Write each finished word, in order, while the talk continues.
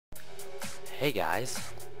Hey guys,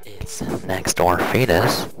 it's Next Door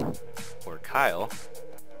Fetus, or Kyle,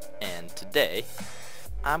 and today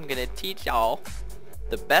I'm gonna teach y'all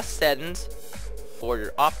the best settings for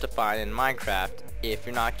your OptiFine in Minecraft if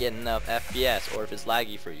you're not getting enough FPS or if it's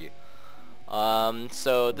laggy for you.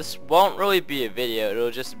 So this won't really be a video,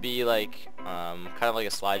 it'll just be like kind of like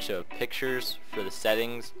a slideshow of pictures for the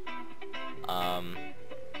settings.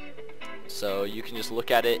 So you can just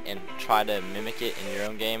look at it and try to mimic it in your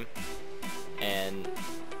own game. And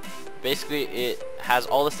basically it has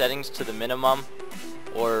all the settings to the minimum,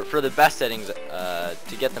 or for the best settings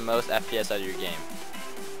to get the most FPS out of your game.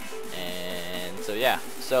 And so yeah,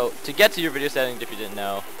 so to get to your video settings, if you didn't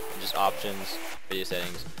know, just options, video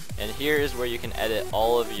settings, and here is where you can edit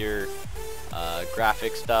all of your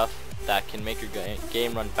graphic stuff that can make your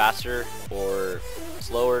game run faster or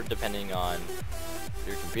slower depending on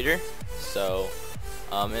your computer. So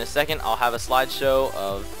in a second I'll have a slideshow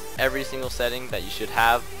of every single setting that you should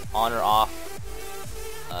have on or off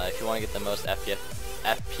if you want to get the most FPS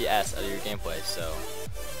out of your gameplay. So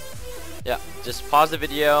yeah, just pause the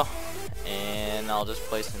video and I'll just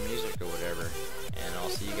play some music or whatever, and I'll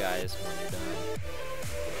see you guys when you're done.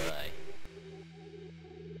 Bye.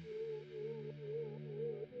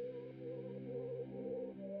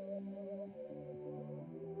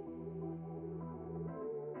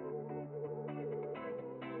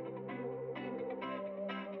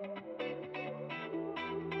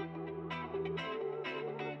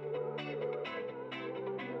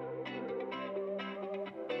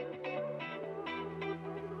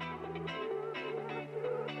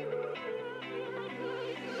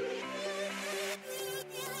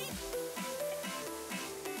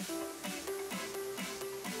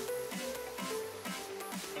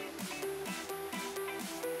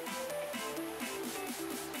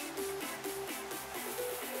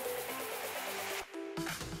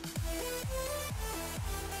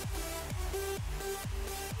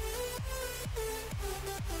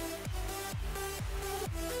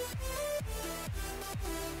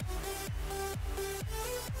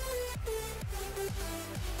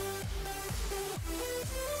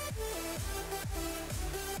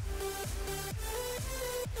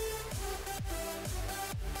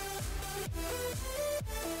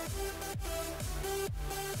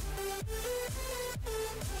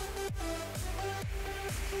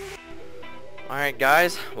 Alright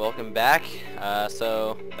guys, welcome back.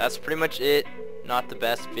 So that's pretty much it. Not the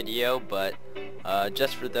best video, but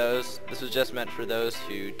just for those, this was just meant for those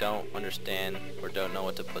who don't understand or don't know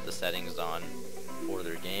what to put the settings on for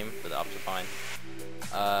their game, for the OptiFine.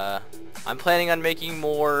 I'm planning on making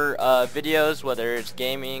more videos, whether it's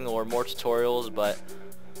gaming or more tutorials, but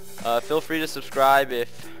feel free to subscribe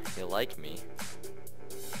if you like me.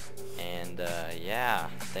 And yeah,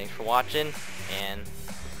 thanks for watching, and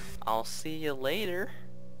I'll see you later.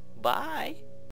 Bye.